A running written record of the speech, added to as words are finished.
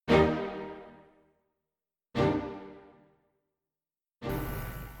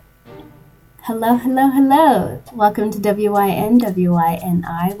Hello, hello, hello. Welcome to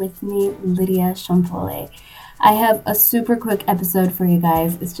WYNWYNI with me, Lydia Champole. I have a super quick episode for you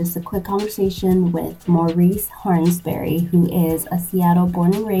guys. It's just a quick conversation with Maurice Hornsberry, who is a Seattle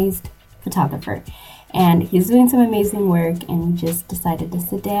born and raised photographer. And he's doing some amazing work, and we just decided to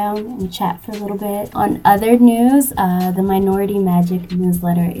sit down and chat for a little bit. On other news, the Minority Magic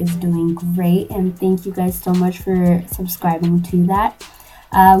newsletter is doing great, and thank you guys so much for subscribing to that.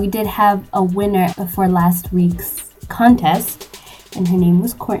 We did have a winner for last week's contest, and her name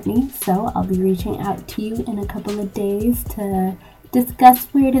was Courtney. So I'll be reaching out to you in a couple of days to discuss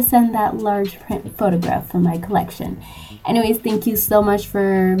where to send that large print photograph for my collection. Anyways, thank you so much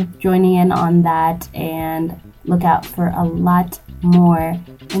for joining in on that, and look out for a lot more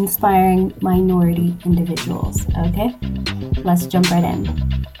inspiring minority individuals. Okay, let's jump right in.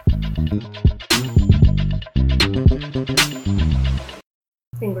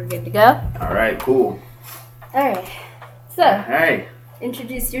 I think we're good to go. All right, cool. All right. So, Hey,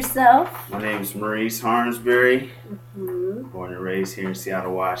 introduce yourself. my name is Maurice Hornsberry, Mm-hmm. born and raised here in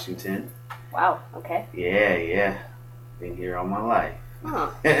Seattle, Washington. Wow. Okay. Yeah. Been here all my life. Huh.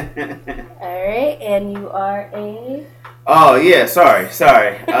 All right. And you are a. Oh, yeah, sorry.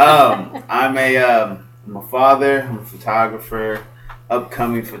 I'm a father, I'm a photographer,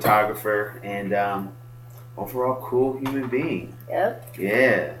 upcoming photographer, and overall cool human being. Yep.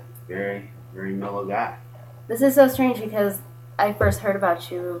 Yeah, very, very mellow guy. This is so strange because I first heard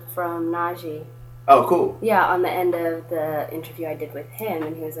about you from Najee. Oh, cool. Yeah, on the end of the interview I did with him,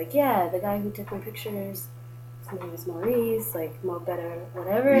 and he was like, "Yeah, the guy who took my pictures. His name is Maurice, like Mo Better,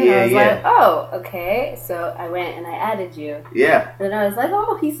 whatever." And I was like, "Oh, okay." So I went and I added you. Yeah. And I was like,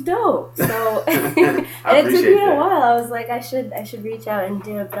 "Oh, he's dope." So I and it took appreciate me a that. while. I was like, I should reach out and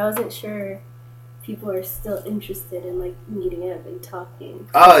do it, but I wasn't sure people are still interested in like meeting up and talking.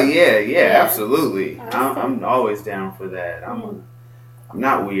 Oh yeah, Yeah. absolutely. Awesome. I'm always down for that. I'm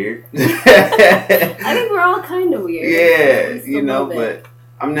not weird. I think we're all kind of weird. Yeah, Just a little bit. but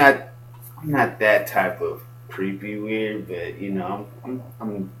I'm not that type of creepy weird, but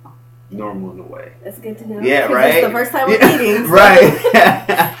I'm normal in a way. That's good to know. Yeah, 'Cause right. It's the first time we're meeting.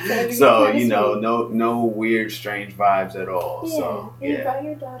 Right. So kinda strange. no weird, strange vibes at all. Yeah. So You yeah, brought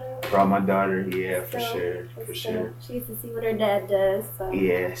your daughter. brought my daughter. Yeah, for So, sure. She gets to see what her dad does. So.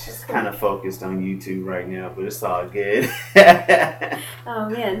 Yeah, That's she's cool. kind of focused on YouTube right now, but it's all good. Oh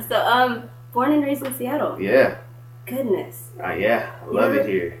man. So born and raised in Seattle. Yeah. Goodness. Yeah, I love it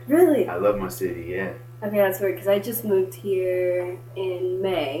here. Really? I love my city, yeah. Okay, that's weird because I just moved here in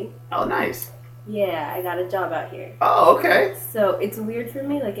May. Oh, nice. Yeah, I got a job out here. Oh, okay. So it's weird for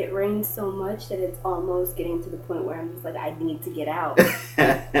me. Like it rains so much that it's almost getting to the point where I'm just like, I need to get out.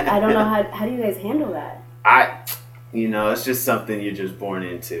 I don't know how do you guys handle that? It's just something you're just born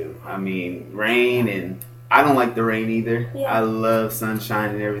into. I mean, rain, and I don't like the rain either. Yeah. I love sunshine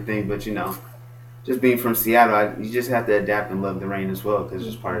and everything, but just being from Seattle, you just have to adapt and love the rain as well because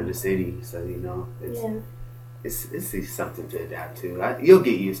it's part of the city. So it's something to adapt to. You'll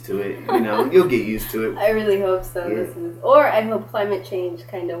get used to it. You'll get used to it. I really hope so. Yeah. Or I hope climate change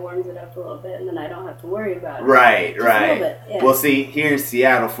kind of warms it up a little bit, and then I don't have to worry about it. Right, Just a right. little bit, yeah. Well, see, here in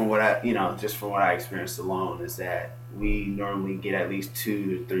Seattle, from what I experienced alone, is that we normally get at least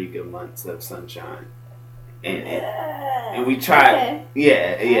 2 to 3 good months of sunshine, and we try,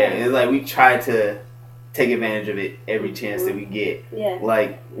 Okay. and like we try to take advantage of it every chance that we get. Yeah.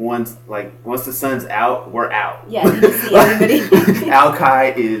 Like once the sun's out, we're out. Yeah, you just see everybody.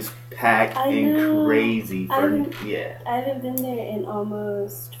 Alki is packed I and know. crazy I for haven't- yeah. I haven't been there in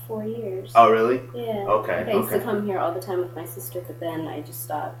almost 4 years. Oh, really? Yeah. Okay. Like, I used to Okay. come here all the time with my sister, but then I just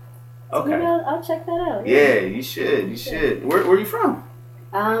stopped. So Okay. maybe I'll check that out. Yeah, you should. You should. Where are you from?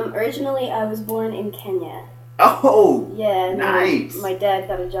 Originally, I was born in Kenya. Oh, Yeah. And then nice. my dad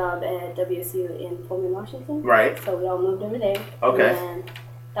got a job at WSU in Pullman, Washington. Right. So we all moved over there. Okay. And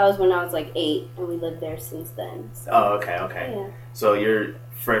that was when I was like 8, and we lived there since then. So, Oh, okay. yeah. So you're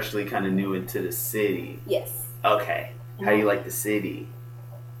freshly kind of new into the city. Yes. Okay. How do you like the city?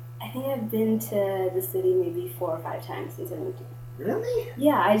 I think I've been to the city maybe 4 or 5 times since I moved here. Really?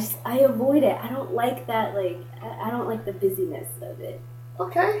 Yeah, I avoid it. I don't like that, like, I don't like the busyness of it.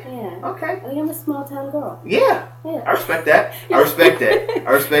 Okay. Yeah. Okay. I think I'm a small town girl. Yeah. Yeah. I respect that. I respect that.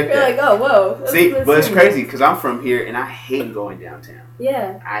 You're like, oh, whoa. See, That's but it's crazy. crazy because I'm from here and I hate going downtown.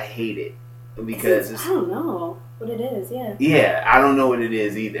 Yeah. I hate it because I don't know what it is, yeah. yeah, I don't know what it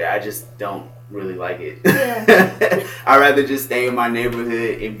is either. I just don't really like it. Yeah. I'd rather just stay in my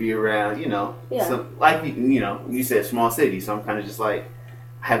neighborhood and be around, Yeah. some, like you said, small city. So I'm kind of just like,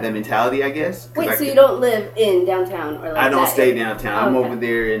 have that mentality, I guess. Wait, so you don't live in downtown or like I don't that stay area? downtown. Oh, I'm okay. over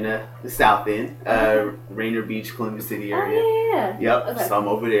there in the south end, Rainier Beach, Columbus City area. Oh, yeah. Yep. Okay. So I'm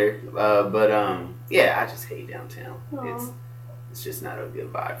over there. Yeah, I just hate downtown. Aw. It's just not a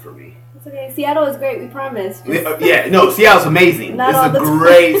good vibe for me. It's okay. Seattle is great. We promise. Yeah, no, Seattle's amazing. Not It's all a the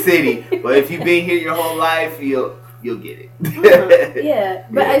great time. city. But if you've been here your whole life, you'll get it. Yeah,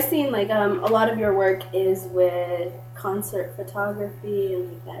 but Yeah. I've seen like a lot of your work is with concert photography and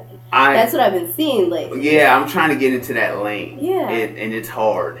like that. That's what I've been seeing lately. Yeah, I'm trying to get into that lane. Yeah. And it's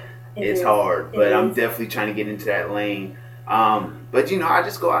hard. It's is. hard, It but I'm is. definitely trying to get into that lane. But I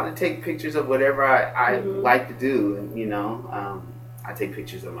just go out and take pictures of whatever I Mhm. like to do, and I take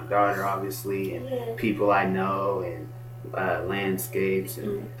pictures of my daughter, obviously, and Yeah. people I know, and landscapes and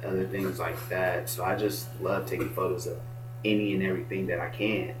Mm-hmm. other things like that. So I just love taking photos of any and everything that I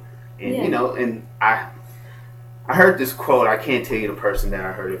can, and Yeah. and I heard this quote. I can't tell you the person that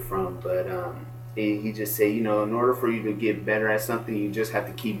I heard it from, but he just said, in order for you to get better at something, you just have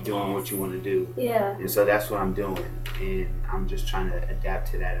to keep doing what you want to do. Yeah. And so that's what I'm doing, and I'm just trying to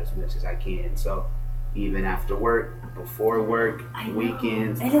adapt to that as much as I can. So even after work, before work, I know.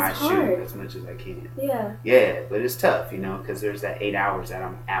 weekends, It is I shoot hard. as much as I can. Yeah. Yeah, but it's tough, because there's that 8 hours that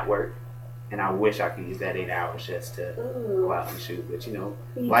I'm at work, and I wish I could use that 8 hours just to Ooh. go out and shoot. But You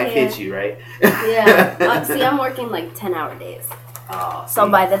life can't. hits you, right? Yeah. See, I'm working like 10-hour days. Oh, So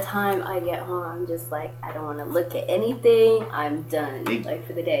see. by the time I get home, I'm just like, I don't want to look at anything. I'm done, like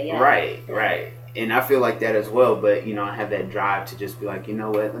for the day. Yeah. Right. And I feel like that as well, but I have that drive to just be like, you know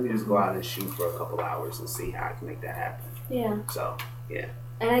what, let me just go out and shoot for a couple hours and see how I can make that happen. Yeah. So, yeah.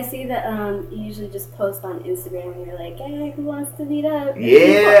 And I see that you usually just post on Instagram and you're like, hey, who wants to meet up? And Yeah.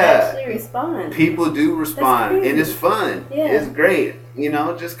 People actually respond. People do respond, crazy. and it's fun. Yeah. It's great.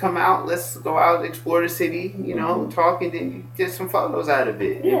 Just come out, let's go out, explore the city, talk, and then you get some photos out of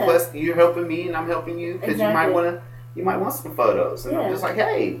it. Yeah. And plus, you're helping me, and I'm helping you, because Exactly. you might want some photos. And Yeah. I'm just like,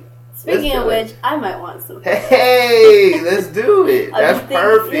 hey. Speaking of let's which, I might want some. Hey, let's do it. That's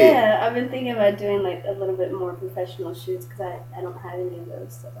perfect. Yeah, I've been thinking about doing like a little bit more professional shoots because I don't have any of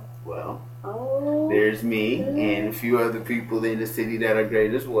those. So. Well, Oh. there's me and a few other people in the city that are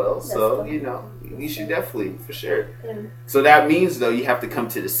great as well. That's So, cool. you should definitely, for sure. Yeah. So that means, though, you have to come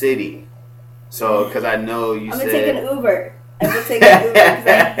to the city. So, because I know you I'm said... gonna take an Uber. I'm gonna take an Uber because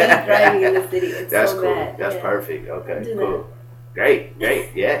I hate driving in the city. It's That's so cool. bad. That's Yeah. perfect. Okay, Do cool. Great,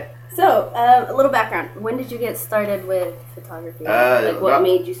 yeah. So, a little background. When did you get started with photography? What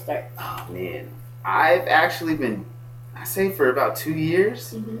made you start? Oh, man. I've actually been, I say for about 2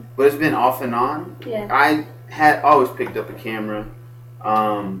 years, Mm-hmm. but it's been off and on. Yeah. I had always picked up a camera,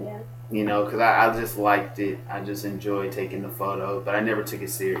 Yeah. because I just liked it. I just enjoyed taking the photo, but I never took it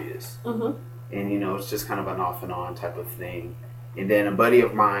serious. Mm-hmm. And, it's just kind of an off and on type of thing. And then a buddy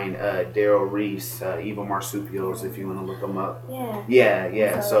of mine, Daryl Reese, Evil Marsupials, if you want to look him up. Yeah.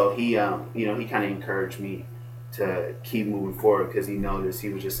 Yeah. So he, he kind of encouraged me to keep moving forward because he noticed, he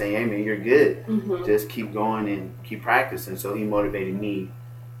was just saying, hey, man, you're good. Mm-hmm. Just keep going and keep practicing. So he motivated me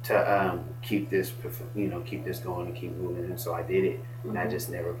to keep this going and keep moving. And so I did it. And I just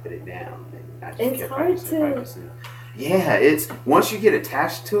never put it down. And I just It's kept hard practicing. Yeah, it's once you get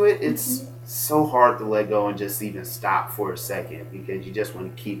attached to it, it's so hard to let go and just even stop for a second because you just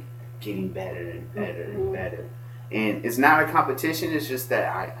want to keep getting better and better and better. And it's not a competition, it's just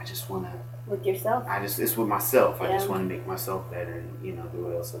that I just want to With yourself? it's with myself. I just Yeah. want to make myself better and do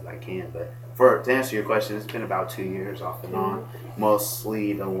what else I can. But to answer your question, it's been about 2 years off and on.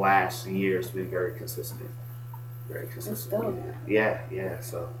 Mostly the last year has been very consistent. Very consistent. dope. Yeah.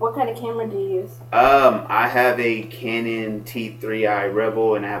 So What kind of camera do you use? I have a Canon T3i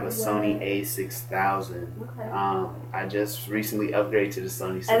Rebel and I have a Sony A6000. Okay. I just recently upgraded to the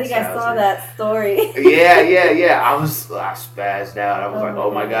Sony 6000. I think I saw that story. Yeah. I spazzed out. I was like,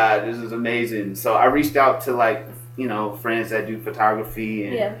 oh my man. God, this is amazing. So I reached out to friends that do photography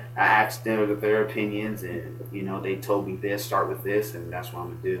and I asked them their opinions and, they told me this, start with this, and that's what I'm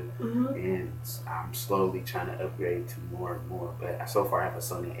going to do. Mm-hmm. And I'm slowly trying to upgrade to more and more. But so far I have a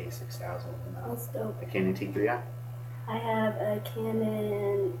Sony A6000 and That's dope. a Canon T3i. I have a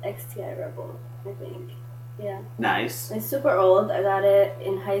Canon XTI Rebel, I think. Yeah. Nice. It's super old. I got it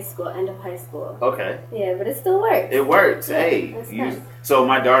in high school, end of high school. Okay. Yeah, but it still works. It works. Yeah, Hey. that's nice. So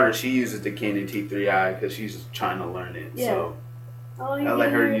my daughter, she uses the Canon T3i because she's trying to learn it. Yeah. So Oh, I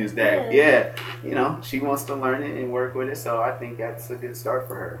let her use that. Yeah. She wants to learn it and work with it. So I think that's a good start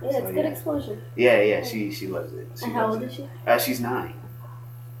for her. Yeah, so, it's good exposure. Yeah. She loves it. And how old is she? She's 9.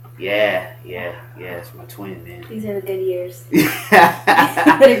 Yeah. It's my twin, man. These are the good years.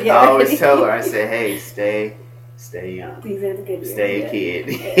 I always ready. tell her, I say, hey, stay Stay young. These are the good years. Stay a kid.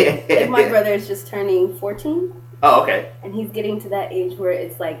 Like my brother is just turning 14. Oh, okay. And he's getting to that age where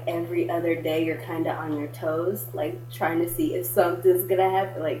it's like every other day you're kind of on your toes, like trying to see if something's gonna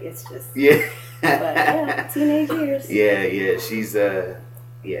happen. Like it's just Yeah. But yeah, teenage years. Yeah.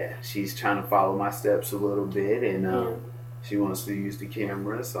 She's trying to follow my steps a little bit, and she wants to use the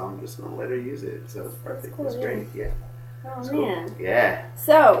camera, so I'm just gonna let her use it. So it's perfect. Cool, it's great. Yeah. Oh It's man. Cool. Yeah.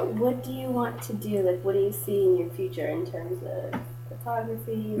 So, what do you want to do? Like, what do you see in your future in terms of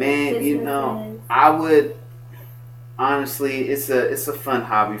photography? Man, you know, I would honestly, it's a fun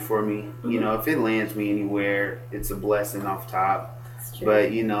hobby for me. You know, if it lands me anywhere, it's a blessing off top.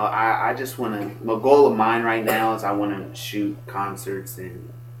 But you know, I just want to. My goal of mine right now is I want to shoot concerts and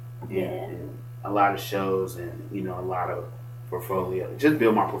a lot of shows and a lot of portfolio. Just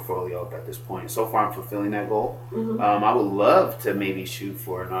build my portfolio up at this point. So far, I'm fulfilling that goal. I would love to maybe shoot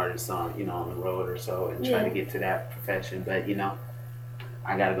for an artist on on the road or so and try to get to that perfection. But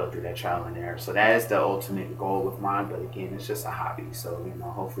I got to go through that trial and error. So that is the ultimate goal of mine. But again, it's just a hobby. So,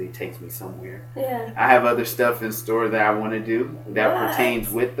 hopefully it takes me somewhere. Yeah. I have other stuff in store that I want to do that pertains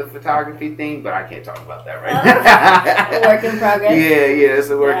with the photography thing, but I can't talk about that right now. A work in progress. Yeah,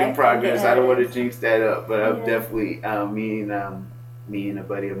 it's a work in progress. I don't want to jinx that up. But I'm definitely, me and a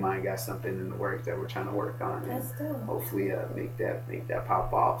buddy of mine got something in the works that we're trying to work on. That's cool. Hopefully make that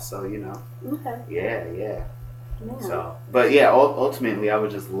pop off. So, Okay. Yeah. Yeah. So, but yeah, ultimately, I would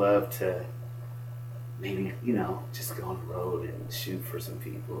just love to maybe, just go on the road and shoot for some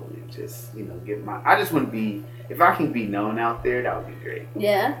people and just, I just want to be, if I can be known out there, that would be great.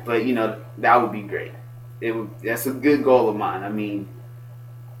 Yeah. But, that would be great. That's a good goal of mine. I mean,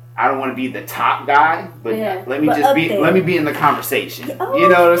 I don't want to be the top guy, but let me be in the conversation. Oh, you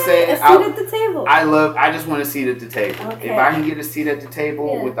know what I'm saying? A seat at the table. I just want a seat at the table. Okay. If I can get a seat at the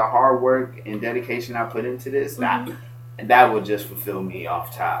table with the hard work and dedication I put into this, that would just fulfill me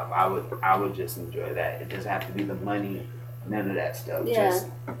off top. I would just enjoy that. It doesn't have to be the money, none of that stuff. Yeah. Just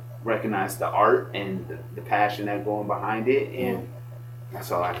recognize the art and the passion that going behind it, and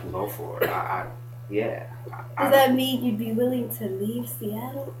that's all I can go for. Does that mean you'd be willing to leave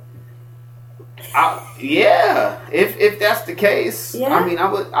Seattle? If that's the case, I mean,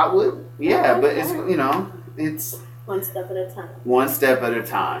 I would, but it's one step at a time. One step at a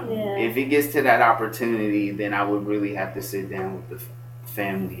time. Yeah. If it gets to that opportunity, then I would really have to sit down with the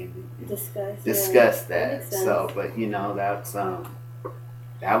family and discuss that. So, but that's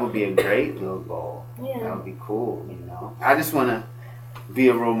that would be a great little goal. Yeah. That would be cool. I just want to be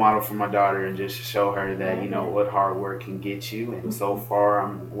a role model for my daughter and just show her that what hard work can get you, and so far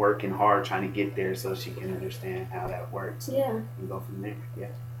I'm working hard trying to get there so she can understand how that works and go from there.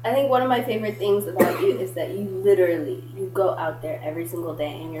 I think one of my favorite things about you is that you go out there every single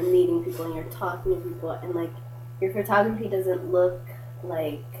day and you're meeting people and you're talking to people, and like your photography doesn't look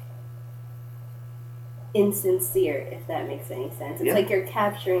like insincere, if that makes any sense. It's like you're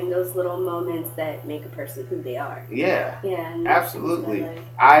capturing those little moments that make a person who they are. Yeah, absolutely.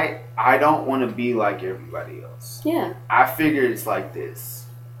 Like. I don't want to be like everybody else. Yeah. I figure it's like this.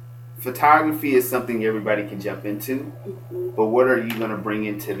 Photography is something everybody can jump into, but what are you going to bring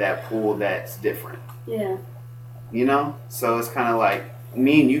into that pool that's different? Yeah. So it's kind of like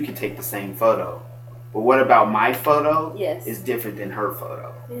me and you can take the same photo, but what about my photo is different than her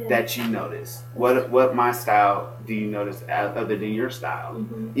photo that you notice? What my style do you notice other than your style?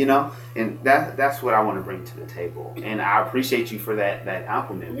 And that's what I want to bring to the table. And I appreciate you for that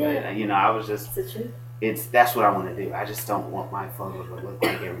compliment. But I was just that's what I want to do. I just don't want my photo to look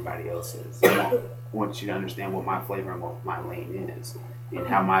like everybody else's. I want you to understand what my flavor and what my lane is, and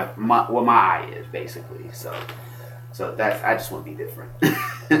how what my eye is basically. So that's, I just want to be different.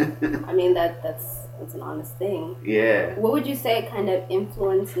 I mean that's an honest thing. Yeah. What would you say kind of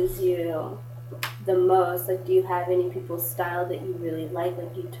influences you the most? Like, do you have any people's style that you really like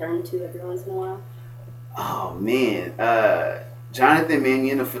you turn to every once in a while? Oh man, Jonathan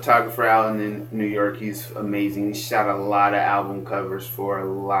Mannion, a photographer out in New York, he's amazing. He shot a lot of album covers for a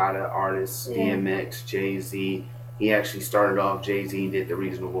lot of artists, DMX, Jay-Z. He actually started off Jay-Z and did the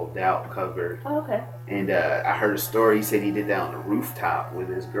Reasonable Doubt cover. Oh, okay. And I heard a story. He said he did that on a rooftop with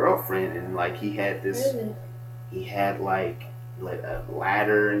his girlfriend, and he had this. Really? He had a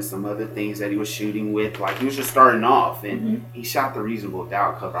ladder and some other things that he was shooting with. He was just starting off, and he shot the Reasonable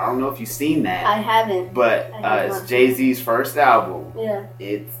Doubt cover. I don't know if you've seen that. I haven't. But it's Jay-Z's first album. Yeah.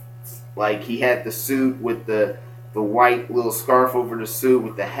 It's he had the suit with the white little scarf over the suit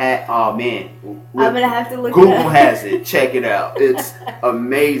with the hat. Oh man, I'm gonna have to look. Google has it. Check it out. It's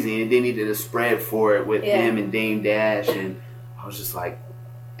amazing. And then he did a spread for it with him and Dame Dash, and I was just like,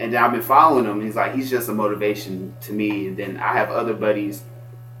 and I've been following him. He's like, he's just a motivation to me. And then I have other buddies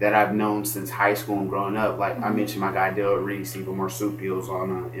that I've known since high school and growing up. Like I mentioned, my guy Dale Reese, even Marsupials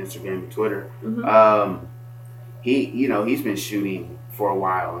on Instagram and Twitter. He's been shooting for a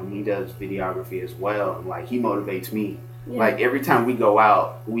while, and he does videography as well. And like he motivates me. Yeah. Like every time we go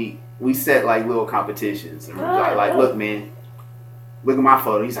out, we set like little competitions, and we're like, look, man, look at my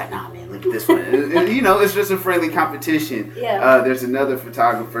photo. He's like, nah, man, look at this one. and, it's just a friendly competition. Yeah. There's another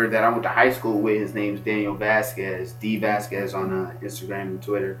photographer that I went to high school with. His name's Daniel Vasquez, D Vasquez on Instagram and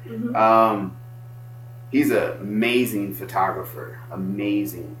Twitter. He's an amazing photographer.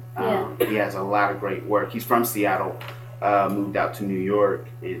 Amazing. He has a lot of great work. He's from Seattle, moved out to New York,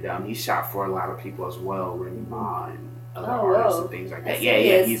 and he shot for a lot of people as well, Remy Ma and other artists and things like that.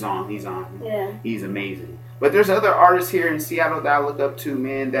 He's on. Yeah. He's amazing. But there's other artists here in Seattle that I look up to,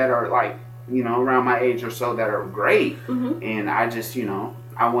 man, that are like, around my age or so that are great. And I just,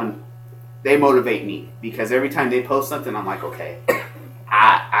 they motivate me because every time they post something, I'm like, okay,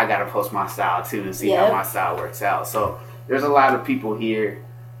 I got to post my style too and see how my style works out. So there's a lot of people here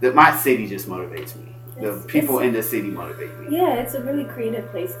that my city just motivates me. The people in the city motivate me. Yeah, it's a really creative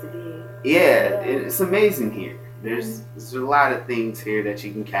place to be. Yeah, it's amazing here. There's a lot of things here that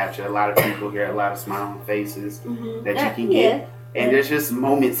you can capture. A lot of people here, a lot of smiling faces that you can get. And there's just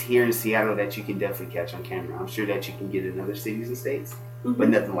moments here in Seattle that you can definitely catch on camera. I'm sure that you can get in other cities and states, but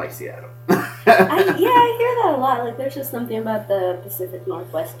nothing like Seattle. I hear that a lot. Like, there's just something about the Pacific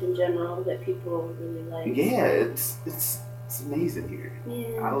Northwest in general that people really like. Yeah, it's amazing here.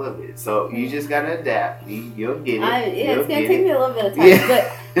 Yeah. I love it. So you just gotta adapt. You'll get it. It's gonna take me a little bit of time. Yeah.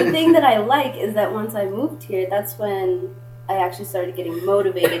 But the thing that I like is that once I moved here, that's when I actually started getting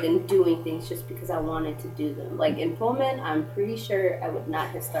motivated and doing things just because I wanted to do them. Like in Pullman, I'm pretty sure I would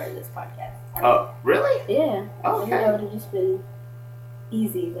not have started this podcast. Oh, really? Yeah. Okay. I would have just been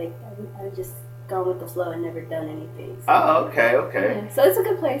easy. Like I would just gone with the flow and never done anything. So, okay. Yeah. So it's a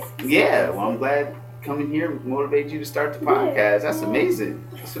good place. Yeah. Well, I'm glad coming here motivated you to start the podcast. That's amazing.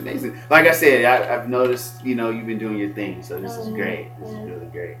 That's amazing. Like I said, I've noticed, you've been doing your thing. So this is great. This is really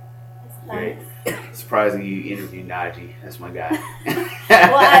great. Great. Surprising you interviewed Najee. That's my guy. Well,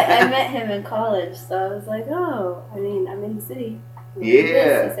 I met him in college, so I was like, oh, I'm in the city.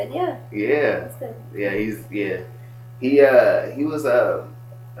 Yeah. He said, yeah. Yeah. That's good. Yeah, he was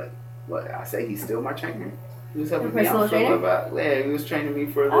he's still my trainer. He was helping me out for a while. Yeah, he was training me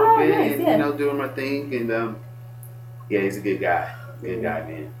for a little bit and doing my thing and he's a good guy. Good guy,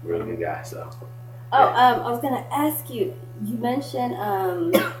 man. Real good guy. So I was gonna ask you. You mentioned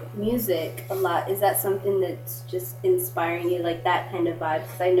music a lot. Is that something that's just inspiring you, like that kind of vibe?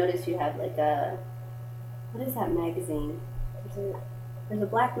 Because I noticed you have like what is that magazine? There's a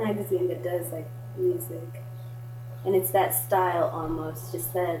black magazine that does like music, and it's that style almost,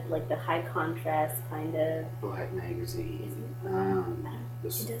 just that like the high contrast kind of. Black magazine. It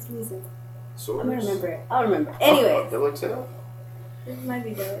does music. Source. I'm gonna remember it. I'll remember. Anyways. Deluxe Hill? It might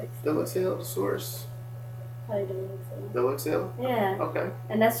be Deluxe. Deluxe Hill, Source. Probably Deluxe Hill. Deluxe Hill? Yeah. Okay.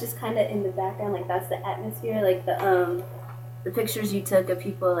 And that's just kind of in the background, like that's the atmosphere, like the pictures you took of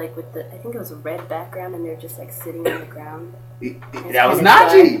people like with I think it was a red background and they're just like sitting on the ground. That was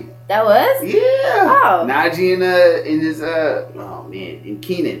Najee. That was? Yeah. Oh. Najee in his in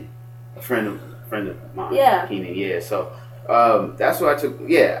Keenan, a friend of mine. Yeah. Keenan. Yeah. So that's what I took.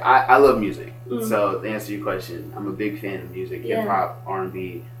 Yeah, I love music. Mm-hmm. So to answer your question, I'm a big fan of music, hip hop,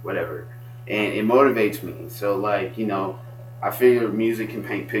 R&B, whatever, and it motivates me. So like I figure music can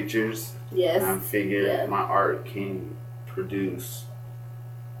paint pictures. Yes. I figure my art can produce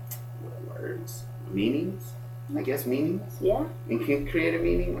meanings. I guess meanings. Yeah. And can create a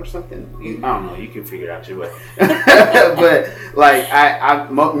meaning or something. I don't know. You can figure it out your way. But like,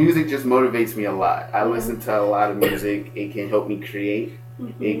 music just motivates me a lot. I listen to a lot of music. It can help me create.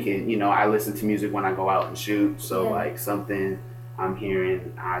 Mm-hmm. It can, I listen to music when I go out and shoot. So like something I'm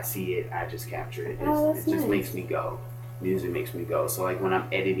hearing, I see it, I just capture it. It just makes me go. Music makes me go. So like when I'm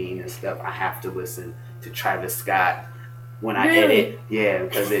editing and stuff, I have to listen to Travis Scott when I edit. Yeah,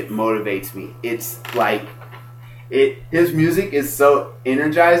 because it motivates me. It's like. His music is so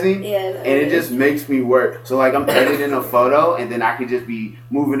energizing, and it just makes me work. So like I'm editing a photo, and then I can just be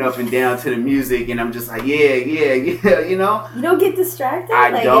moving up and down to the music, and I'm just like, yeah. You don't get distracted.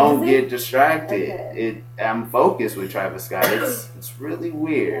 I don't get distracted. Okay. I'm focused with Travis Scott. It's really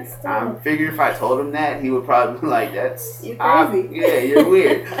weird. I figure if I told him that, he would probably be like, "You're crazy." You're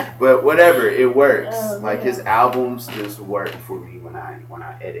weird. But whatever, it works. Like his albums just work for me when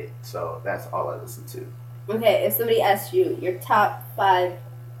I edit. So that's all I listen to. Okay, if somebody asked you your top 5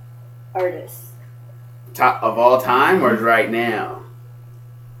 artists. Top of all time or right now?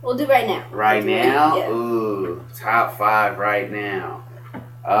 We'll do right now. Right now? Yeah. Ooh, top 5 right now.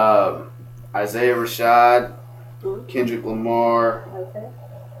 Isaiah Rashad, Kendrick Lamar, Okay.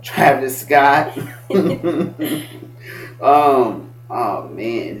 Travis Scott. Oh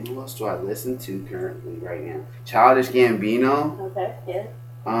man, who else do I listen to currently right now? Childish Gambino. Okay, yeah.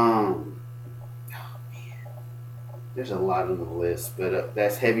 Oh man, there's a lot on the list, but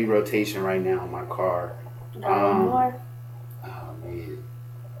that's heavy rotation right now in my car. Got one more. Oh man,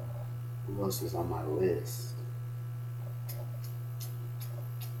 who else is on my list?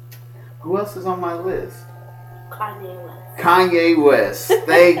 Who else is on my list? Kanye West. Kanye West.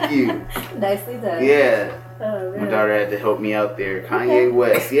 Thank you. Nicely done. Yeah. Oh, really? My daughter had to help me out there. Kanye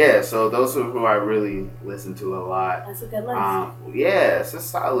West. Yeah, so those are who I really listen to a lot. That's a good list. Yeah, it's a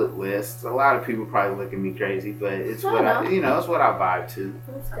solid list. A lot of people probably look at me crazy, but it's what it's what I vibe to.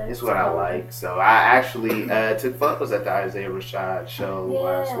 It's what I like. So I actually took photos at the Isaiah Rashad show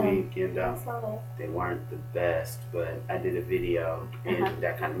last week, and they weren't the best, but I did a video, and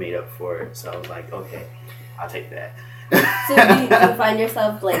that kind of made up for it. So I was like, okay, I'll take that. So do you find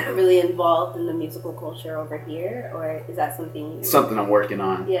yourself like really involved in the musical culture over here, or is that something I'm working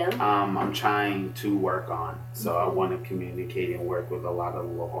on? Yeah. I'm trying to work on. So I want to communicate and work with a lot of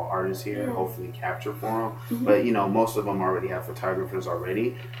local artists here, and hopefully capture for them. But most of them already have photographers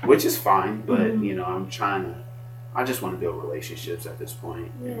already, which is fine. But I just want to build relationships at this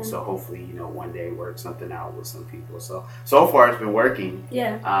point. Yeah. And so hopefully, one day work something out with some people. So far it's been working.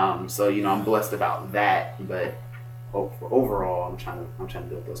 Yeah. So I'm blessed about that, but overall, I'm trying to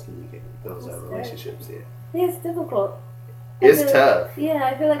build those relationships. Yeah, it's difficult. It's tough.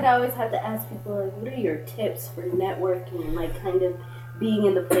 I feel like I always have to ask people like, what are your tips for networking and like kind of being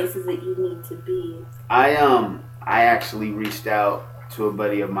in the places that you need to be? I actually reached out to a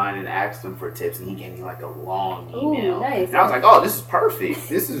buddy of mine and asked him for tips, and he gave me like a long email. Ooh, nice. And I was like, oh, this is perfect.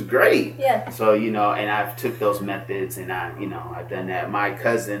 This is great. Yeah. So and I've took those methods, and I've done that. My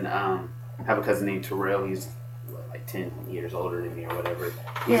cousin, I have a cousin named Terrell. He's like 10 years older than me or whatever.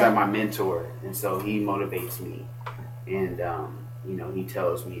 He's like my mentor, and so he motivates me, and he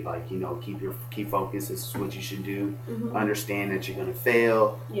tells me like, keep focused. This is what you should do. Understand that you're gonna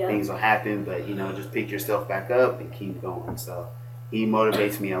fail. Things will happen, but just pick yourself back up and keep going. So he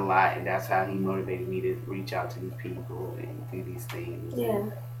motivates me a lot, and that's how he motivated me to reach out to these people and do these things.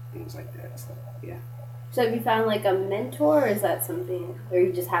 And things like that. So yeah. So have you found like a mentor, or is that something, or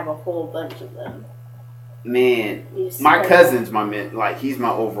you just have a whole bunch of them? Man, my cousin's he's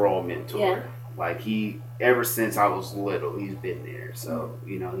my overall mentor. Yeah. Like ever since I was little, he's been there. So,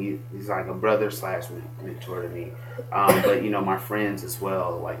 he's like a brother / mentor to me. But, my friends as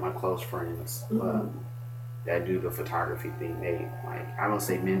well, like my close friends that do the photography thing, they I don't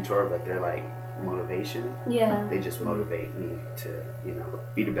say mentor, but they're like motivation. Yeah. They just motivate me to,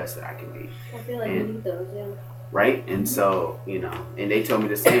 be the best that I can be. I feel like you need those, Right? And so, and they told me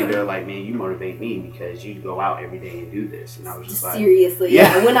the same. They're like, man, you motivate me because you go out every day and do this. And I was just like, seriously,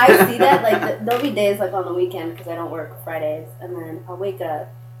 yeah. When I see that, like, there'll be days like on the weekend because I don't work Fridays, and then I'll wake up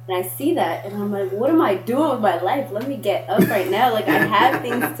and I see that and I'm like, what am I doing with my life? Let me get up right now. Like, I have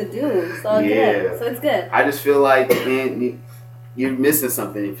things to do. So good. So it's good. I just feel like, man, you're missing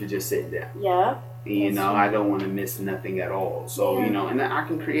something if you're just sitting down. Yeah. I don't want to miss nothing at all. So, and I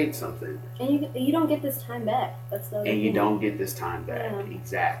can create something. And you don't get this time back. That's the other thing. You don't get this time back. Yeah.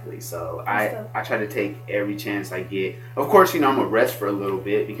 Exactly. So I try to take every chance I get. Of course, I'm going to rest for a little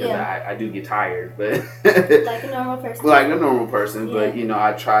bit because I do get tired. But like a normal person. Like a normal person. Yeah. But,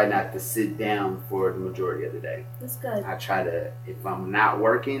 I try not to sit down for the majority of the day. That's good. I try to, if I'm not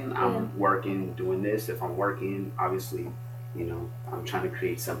working, I'm working doing this. If I'm working, obviously, I'm trying to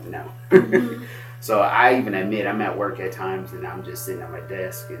create something out. So I even admit I'm at work at times and I'm just sitting at my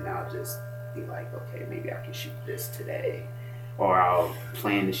desk and I'll just be like, okay, maybe I can shoot this today. Or I'll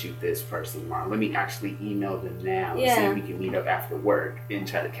plan to shoot this person tomorrow. Let me actually email them now and see if we can meet up after work and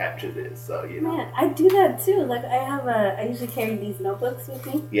try to capture this. So, Yeah, I do that too. Like I usually carry these notebooks with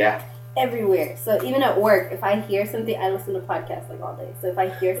me. Yeah. Everywhere. So even at work, if I hear something, I listen to podcasts like all day. So if I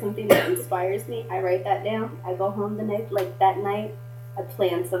hear something that inspires me, I write that down. I go home that night, I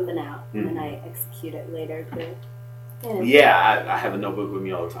plan something out, and then I execute it later too. Yeah, I have a notebook with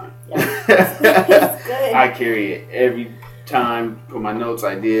me all the time. Yeah. It's good. I carry it every time, put my notes,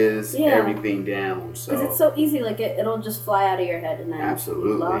 ideas, everything down. So because it's so easy, like it'll just fly out of your head, and then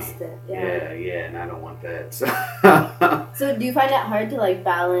absolutely you lost it. Yeah, and I don't want that. So, so do you find it hard to like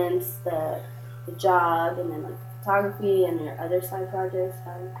balance the job and then like photography and your other side projects?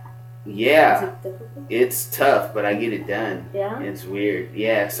 Yeah, it's tough, but I get it done. Yeah, it's weird.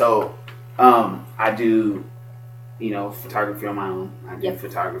 Yeah, so I do. photography on my own. I do Yep.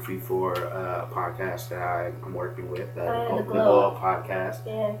 photography for a podcast that I'm working with, The the Glow. Glow podcast.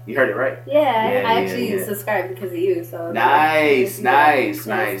 Yeah. You heard it right. Yeah, Yeah, I actually yeah. subscribed because of you. So Nice. Nice.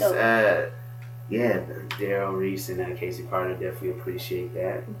 Yeah, Daryl Reese and Casey Carter definitely appreciate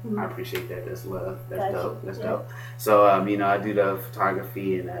that. Mhm. I appreciate that. That's love. That's Gotcha. dope. That's Yeah. dope. So, I do the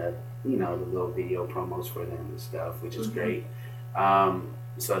photography and the little video promos for them and stuff, which is Mhm. great.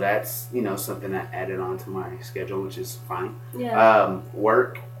 So that's something I added on to my schedule, which is fine. Yeah.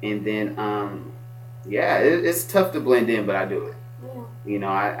 Work and then it's tough to blend in, but I do it.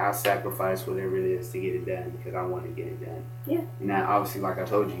 Yeah. I sacrifice whatever it is to get it done because I want to get it done. Yeah. Now, obviously, like I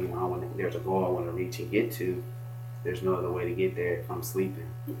told you, there's a goal I want to reach and get to. There's no other way to get there if I'm sleeping.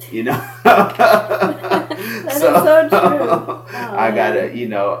 That is so true. Oh, I gotta,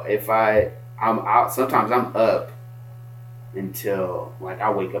 if I'm out. Sometimes I'm up until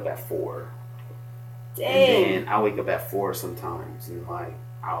I wake up at 4. Dang. And then I wake up at 4 sometimes, and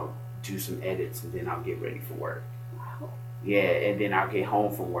I'll do some edits, and then I'll get ready for work. Wow. Yeah, and then I'll get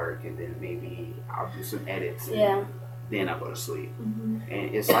home from work, and then maybe I'll do some edits. And Yeah. then I'll go to sleep, Mhm.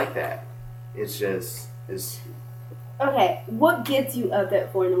 and it's like that. It's Okay, what gets you up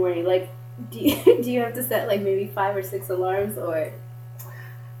at 4 in the morning? Do you have to set maybe 5 or 6 alarms or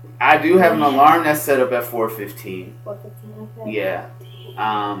I do have an alarm that's set up at 4:15. 4:15? Okay. Yeah.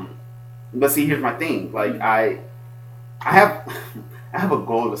 Dang. But see, here's my thing. I have I have a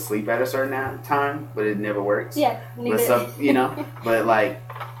goal to sleep at a certain time, but it never works. Yeah. But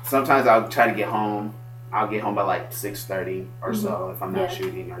sometimes I'll try to get home. I'll get home by 6:30 or so if I'm not Yeah.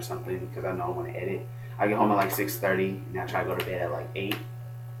 shooting or something because I know I want to edit. I get home at 6:30 and I try to go to bed at 8.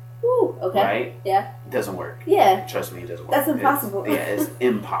 Ooh, okay. Right? Yeah. It doesn't work. Yeah. Trust me, it doesn't work. That's impossible. It's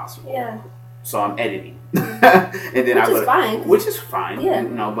impossible. Yeah. So I'm editing, and then Which is fine. Yeah.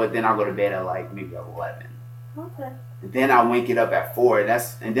 But then I'll go to bed at maybe 11. Okay. And then I wake it up at 4,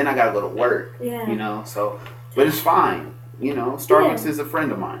 and then I gotta go to work. Yeah. But it's fine. Starbucks is a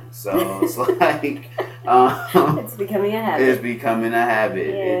friend of mine, so it's it's becoming a habit. It's becoming a habit.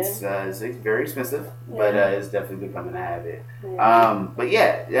 Yeah. It's very expensive, but it's definitely becoming a habit. Yeah. But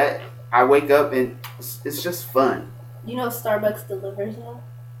I wake up and it's just fun. Starbucks delivers now?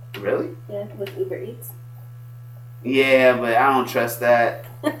 Really? Yeah, with Uber Eats. Yeah, but I don't trust that.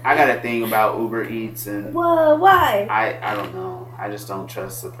 I got a thing about Uber Eats and Whoa, why? I don't know. I just don't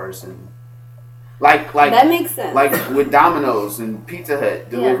trust the person. Like that makes sense. With Domino's and Pizza Hut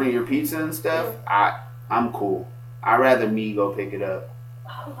delivering your pizza and stuff, I'm cool. I'd rather me go pick it up.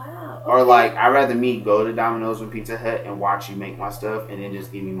 Oh wow. Okay. Or I'd rather me go to Domino's or Pizza Hut and watch you make my stuff and then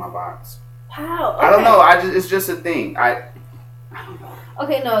just give me my box. Wow. Okay. I don't know. It's just a thing. I don't know.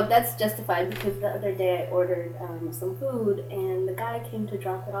 Okay, no, that's justified because the other day I ordered some food and the guy came to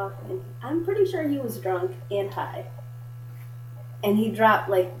drop it off and I'm pretty sure he was drunk and high. And he dropped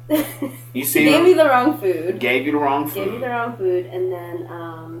You see, gave me the wrong food. Gave you the wrong food. Gave me the wrong food, and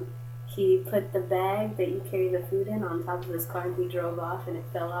then he put the bag that you carry the food in on top of his car, and he drove off, and it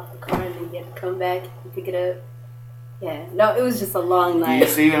fell off the car, and then he had to come back and pick it up. Yeah, no, it was just a long night. You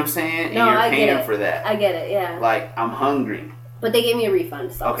see what I'm saying? No, and you're I paying get it. for that. I get it. Yeah. I'm hungry. But they gave me a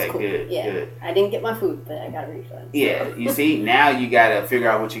refund, so okay, it's cool. Good, yeah. good. I didn't get my food, but I got a refund. So. Yeah, you see, now you gotta figure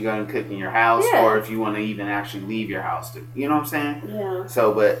out what you're gonna cook in your house, Yeah. or if you want to even actually leave your house. You know what I'm saying? Yeah.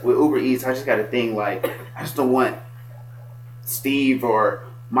 So, but with Uber Eats, I just got a thing I just don't want Steve or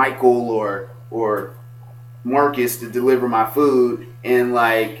Michael or Marcus to deliver my food, and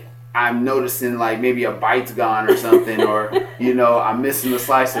I'm noticing maybe a bite's gone or something, or I'm missing a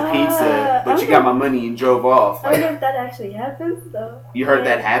slice of pizza, but you got my money and drove off. I wonder if that actually happens, though. You heard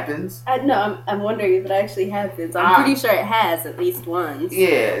that happens? No, I'm wondering if it actually happens. I'm pretty sure it has at least once.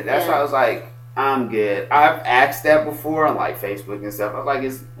 Yeah, that's why I was I'm good. I've asked that before on Facebook and stuff. I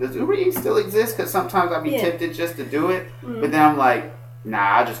was does Uber Eats still exist? Because sometimes I'd be tempted just to do it, but then I'm nah,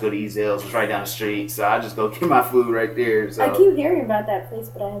 I'll just go to Ezell's. It's right down the street, so I just go get my food right there. So I keep hearing about that place,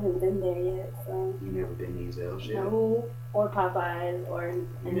 but I haven't been there yet. So. You never been to Ezell's yet? No, or Popeyes, or.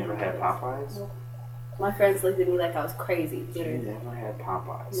 You never had Popeyes? No. My friends looked at me like I was crazy. Literally. You never had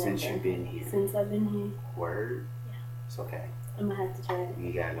Popeyes since you've been here? Since I've been here. Word? Yeah. It's okay. I'm gonna have to try it.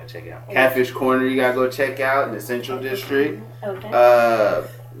 You gotta go check it out. Catfish Corner, you gotta go check out in the Central District. Okay.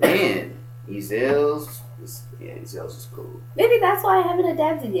 Man, Ezell's. Yeah, Ezell's is cool. Maybe that's why I haven't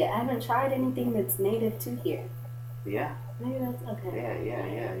adapted yet. I haven't tried anything that's native to here. Yeah. Maybe that's okay.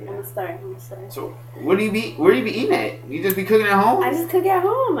 Yeah. I'm gonna start. So, where do you be eating at? You just be cooking at home? I just cook at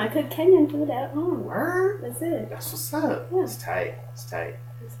home. I cook Kenyan food at home. Word? That's it. That's what's up. Yeah. It's tight. That's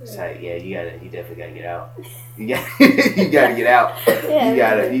Tight. Yeah, you definitely gotta get out. You gotta get out.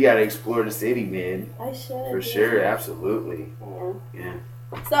 Yeah, you gotta explore the city, man. I should. For sure, absolutely. Yeah.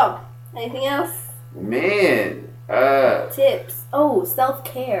 So, anything else? Man, tips. Oh,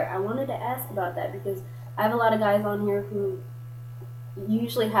 self-care. I wanted to ask about that because I have a lot of guys on here who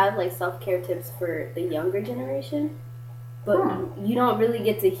usually have like self-care tips for the younger generation, but you don't really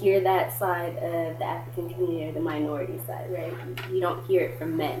get to hear that side of the African community or the minority side, right? You don't hear it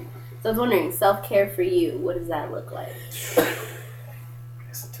from men. So I was wondering, self-care for you, what does that look like?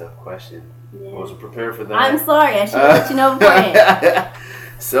 That's a tough question. Yeah. I wasn't prepared for that. I'm sorry, I should let you know beforehand.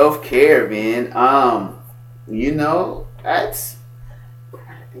 Self-care, man. You know, that's. I'm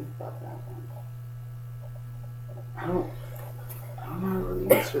trying to think about that one. I don't know how to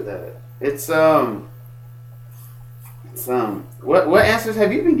really answer that. It's what answers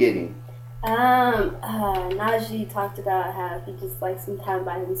have you been getting? Najee talked about how he just likes some time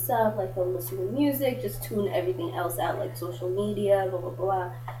by himself, like he'll listen to music, just tune everything else out, like social media, blah blah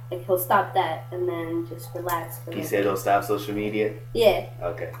blah. Like he'll stop that and then just relax. He said he'll stop social media? Yeah.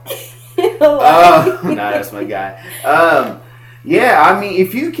 Okay. No, that's my guy. Yeah, I mean,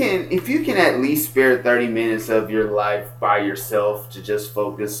 if you can at least spare 30 minutes of your life by yourself to just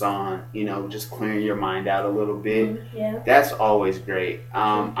focus on, just clearing your mind out a little bit, that's always great.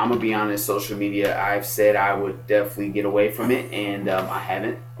 I'm gonna be honest, social media, I've said I would definitely get away from it, and I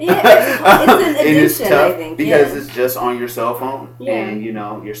haven't. Yeah, it's an addiction, and it's tough I think, because it's just on your cell phone, yeah. and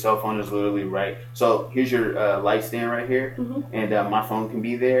your cell phone is literally right. So here's your light stand right here, and my phone can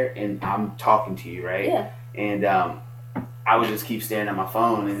be there, and I'm talking to you, right? Yeah. And I would just keep staring at my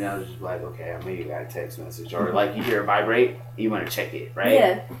phone, and I was just like, okay, I maybe got a text message, or like you hear it vibrate, you want to check it, right?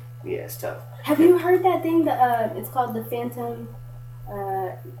 Yeah. Yeah, it's tough. Have you heard that thing? It's called the phantom.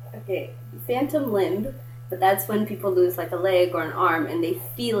 Phantom limb. But that's when people lose like a leg or an arm, and they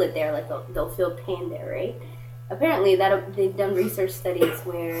feel it there, like they'll feel pain there, right? Apparently, they've done research studies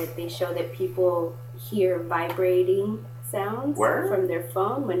where they show that people hear vibrating sounds from their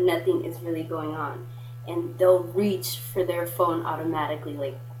phone when nothing is really going on. And they'll reach for their phone automatically,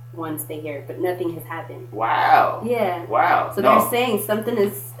 like once they hear it, but nothing has happened. Wow. Yeah. Wow. So they're saying something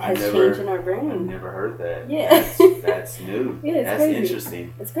has changed in our brain. I've never heard that. Yeah. That's new. Yeah, it's that's crazy.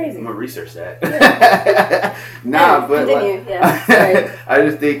 Interesting. It's crazy. I'm gonna research that. Yeah. But continue. Sorry. I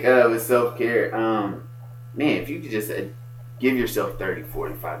just think with self-care, man, if you could just give yourself 30,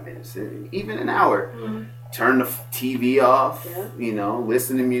 45 minutes, even an hour, turn the TV off,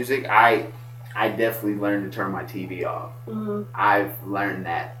 listen to music. I definitely learned to turn my TV off. I've learned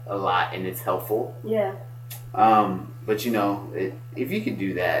that a lot, and it's helpful. Yeah. But if you could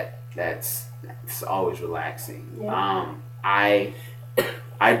do that, that's always relaxing. Yeah. I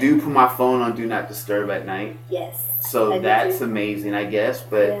do put my phone on Do Not Disturb at night. Yes. So that's amazing, I guess.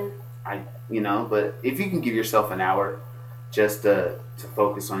 But but if you can give yourself an hour just to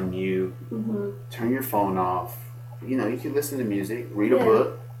focus on you, turn your phone off. You can listen to music, read a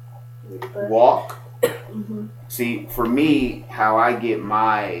book. Walk. See, for me, how I get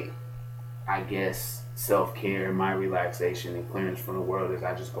my, I guess, self-care, my relaxation and clearance from the world is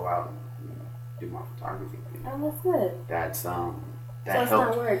I just go out and do my photography thing. Oh, that's good. That so it's helps.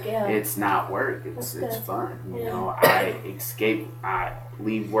 Not work, yeah. It's not work. It's fun. I escape. I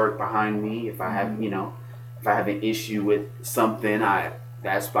leave work behind me. If I have, if I have an issue with something,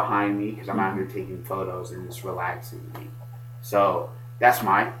 that's behind me because I'm out here taking photos and it's relaxing me. So that's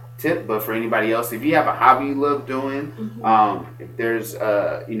my tip. But for anybody else, if you have a hobby you love doing, if there's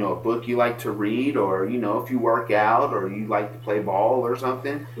a book you like to read, or if you work out or you like to play ball or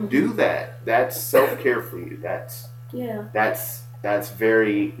something, do that. That's self-care for you. That's a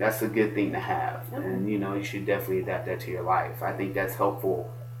good thing to have. And you should definitely adapt that to your life. I think that's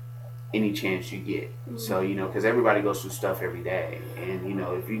helpful any chance you get. So because everybody goes through stuff every day, and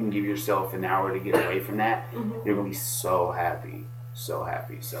if you can give yourself an hour to get away from that, you're gonna be so happy. So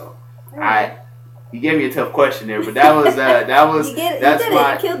happy. So you gave me a tough question there, but that was you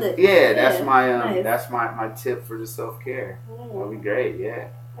killed it. Yeah, that's my nice. That's my tip for the self-care. That'll be great. Yeah.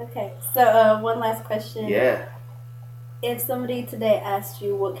 Okay. So one last question. Yeah. If somebody today asked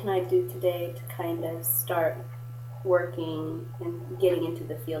you, what can I do today to kind of start working and getting into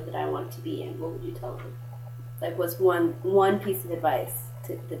the field that I want to be in, what would you tell them? Like, what's one piece of advice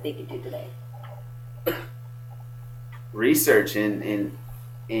that they could do today? Research and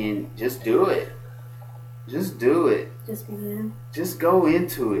just do it. Just do it. Just begin. Just go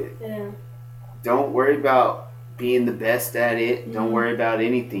into it. Yeah. Don't worry about being the best at it. Don't worry about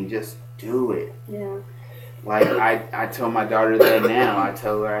anything. Just do it. Yeah. Like, I tell my daughter that now. I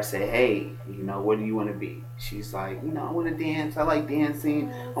tell her, I say, hey, what do you want to be? She's like, I want to dance. I like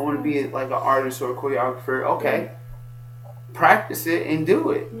dancing. I want to be like an artist or a choreographer. Okay. Practice it and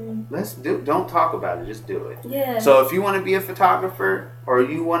do it. Don't talk about it. Just do it. Yeah. So if you want to be a photographer or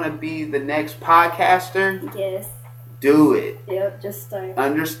you want to be the next podcaster, yes, do it. Yep, just start.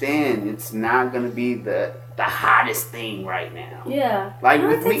 Understand, it's not going to be the hottest thing right now. Yeah. Like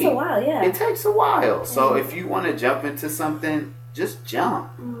with me. It takes a while, yeah. It takes a while. So if you want to jump into something, just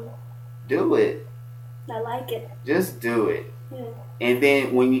jump. Do it. I like it. Just do it. Yeah. And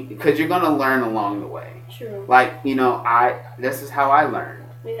then because you're going to learn along the way. True. Like, this is how I learned.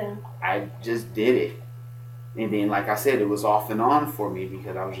 Yeah. I just did it. And then, like I said, it was off and on for me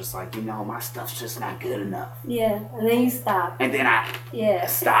because I was just like, my stuff's just not good enough. Yeah, and then you stop. And then I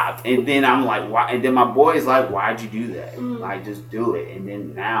stopped. And then I'm like, why? And then my boy's like, why'd you do that? Like, just do it. And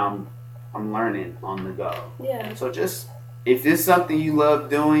then now I'm learning on the go. Yeah. So just, if it's something you love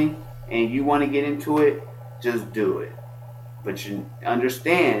doing and you want to get into it, just do it. But you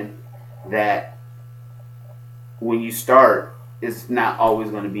understand that when you start, it's not always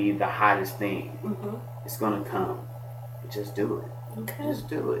going to be the hottest thing. It's going to come. Just do it. Okay. Just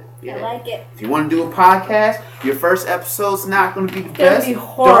do it. Yeah. I like it. If you want to do a podcast, your first episode's not going to be the It's best. Be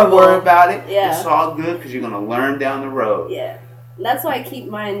horrible. Don't worry about it. Yeah. It's all good because you're going to learn down the road. Yeah. That's why I keep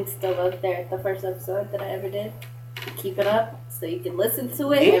mine still up there, the first episode that I ever did. Keep it up so you can listen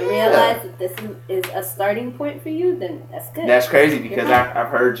to it and realize that this is a starting point for you, then that's good. That's crazy because I've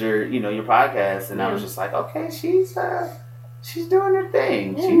heard your podcast and I was just like, okay, she's doing her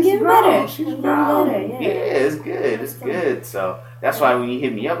thing. Yeah, she's grown. better. She's grown. Better, yeah, it's good. It's good. So that's why when you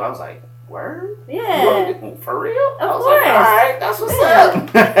hit me up, I was like, word? Yeah. For real? Of I was course. like, all right, that's what's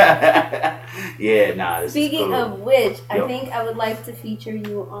up. Yeah, nah. Speaking cool. of which, I think I would like to feature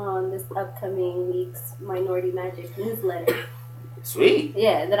you on this upcoming week's Minority Magic newsletter. Sweet.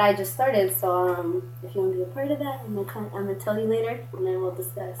 Yeah, that I just started. So if you want to be a part of that, I'm gonna tell you later, and then we'll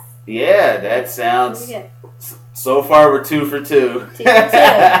discuss. Yeah, that sounds. So far, we're 2 for 2. 2 for 2.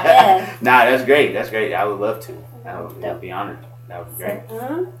 Yeah. Nah, that's great. That's great. I would love to. I would be honored. That would be great.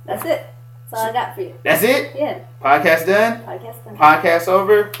 So, that's it. That's all I got for you. That's it? Yeah. Podcast done? Podcast done. Podcast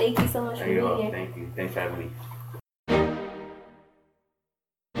over? Thank you so much for being here. Thank you. Thanks for having me.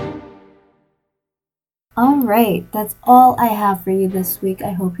 All right, that's all I have for you this week.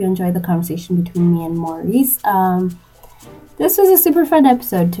 I hope you enjoyed the conversation between me and Maurice. This was a super fun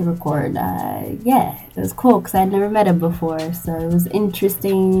episode to record. It was cool because I'd never met him before, so it was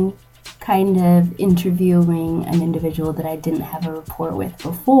interesting kind of interviewing an individual that I didn't have a rapport with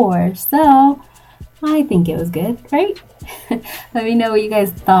before, so I think it was good, right? Let me know what you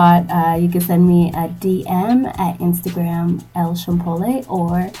guys thought. You can send me a DM at Instagram, elshampole,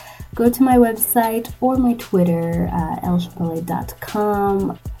 or go to my website or my Twitter,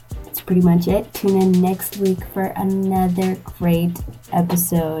 elshampole.com. That's pretty much it. Tune in next week for another great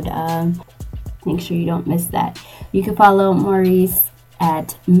episode. Make sure you don't miss that. You can follow Maurice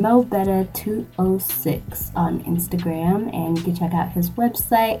at mobetta206 on Instagram, and you can check out his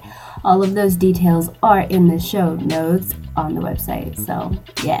website. All of those details are in the show notes on the website. So,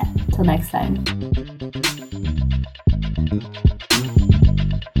 yeah, till next time.